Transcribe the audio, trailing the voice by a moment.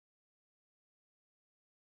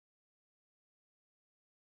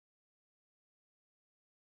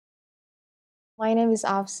My name is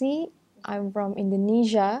Afsy. I'm from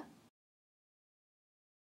Indonesia.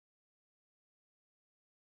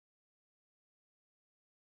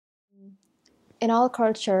 In our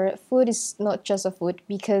culture, food is not just a food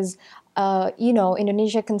because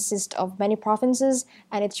Indonesia consists of many provinces,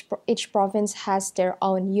 and each province has their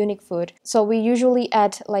own unique food. So we usually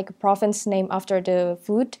add like a province name after the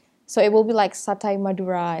food. So it will be like Satay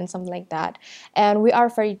Madura and something like that. And we are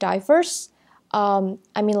very diverse.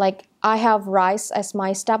 Like I have rice as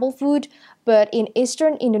my staple food, but in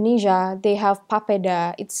eastern Indonesia, they have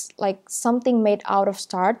papeda. It's like something made out of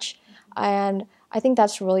starch, and I think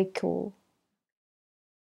that's really cool.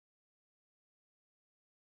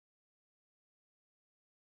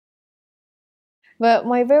 But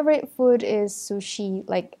my favorite food is sushi.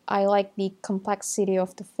 Like I like the complexity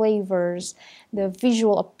of the flavors, the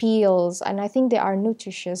visual appeals, and I think they are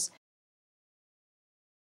nutritious.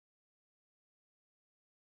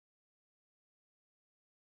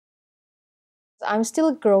 I'm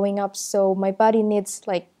still growing up, so my body needs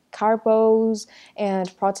like carbs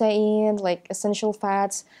and protein, like essential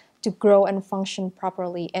fats to grow and function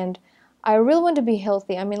properly. And I really want to be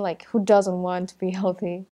healthy. I mean, like, who doesn't want to be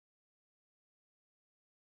healthy?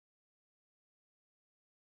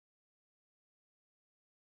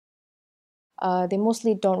 They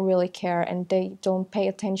mostly don't really care and they don't pay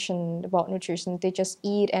attention about nutrition. They just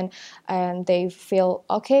eat and they feel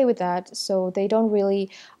okay with that. So they don't really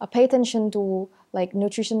pay attention to like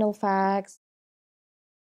nutritional facts.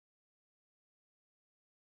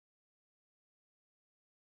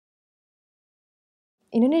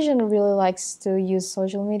 Indonesian really likes to use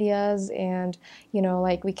social medias and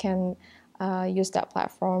like we can use that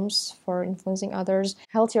platforms for influencing others.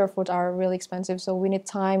 Healthier food are really expensive, so we need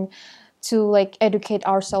time to like educate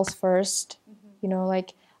ourselves first,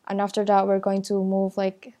 like, and after that we're going to move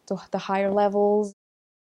like to the higher levels.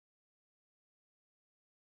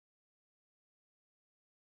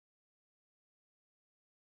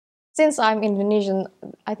 Since I'm Indonesian,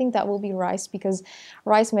 I think that will be rice because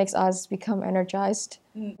rice makes us become energized.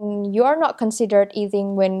 You are not considered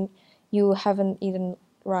eating when you haven't eaten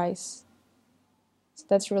rice. So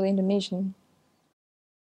that's really Indonesian.